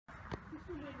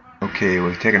Okay,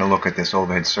 we're taking a look at this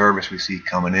overhead service we see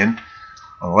coming in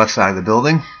on the left side of the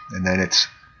building, and then it's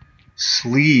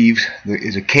sleeved. There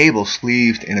is a cable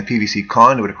sleeved in a PVC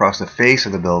conduit across the face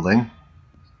of the building.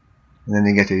 And then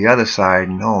you get to the other side,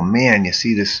 and oh man, you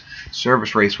see this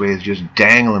service raceway is just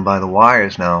dangling by the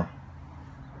wires now.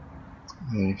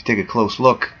 And if you take a close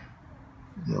look,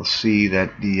 you'll see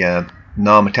that the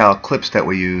non-metallic clips that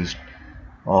were used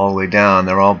all the way down,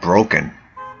 they're all broken.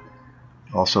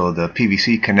 Also, the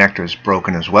PVC connector is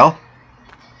broken as well.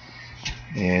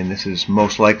 And this is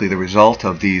most likely the result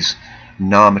of these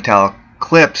non-metallic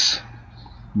clips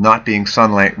not being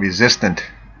sunlight resistant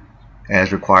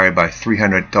as required by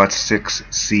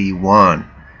 300.6C1.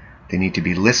 They need to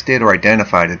be listed or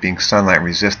identified as being sunlight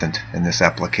resistant in this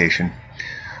application.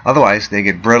 Otherwise, they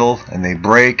get brittle and they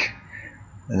break,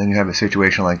 and then you have a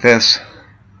situation like this,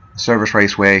 service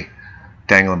raceway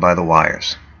dangling by the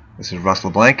wires. This is Russ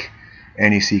LeBlanc,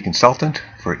 NEC consultant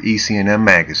for EC&M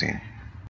Magazine.